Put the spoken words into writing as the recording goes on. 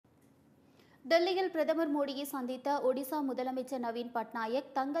டெல்லியில் பிரதமர் மோடியை சந்தித்த ஒடிசா முதலமைச்சர் நவீன் பட்நாயக்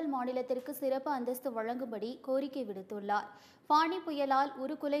தங்கள் மாநிலத்திற்கு சிறப்பு அந்தஸ்து வழங்கும்படி கோரிக்கை விடுத்துள்ளார். ஃபானி புயலால்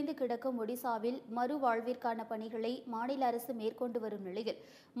உருக்குலைந்து கிடக்கும் ஒடிசாவில் மறுவாழ்விற்கான பணிகளை மாநில அரசு மேற்கொண்டு வரும் நிலையில்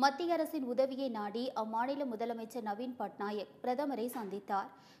மத்திய அரசின் உதவியை நாடி அம்மாநில முதலமைச்சர் நவீன் பட்நாயக் பிரதமரை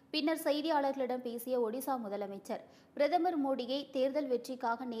சந்தித்தார். பின்னர் செய்தியாளர்களிடம் பேசிய ஒடிசா முதலமைச்சர் பிரதமர் மோடியை தேர்தல்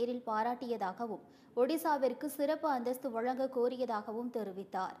வெற்றிக்காக நேரில் பாராட்டியதாகவும் ஒடிசாவிற்கு சிறப்பு அந்தஸ்து வழங்க கோரியதாகவும்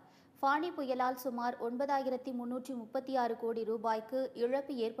தெரிவித்தார். ஃபானி புயலால் சுமார் 9,336 கோடி ரூபாய்க்கு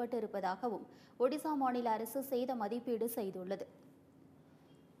இழப்பு ஏற்பட்டிருப்பதாகவும் ஒடிசா மாநில அரசு சேத மதிப்பீடு செய்துள்ளது.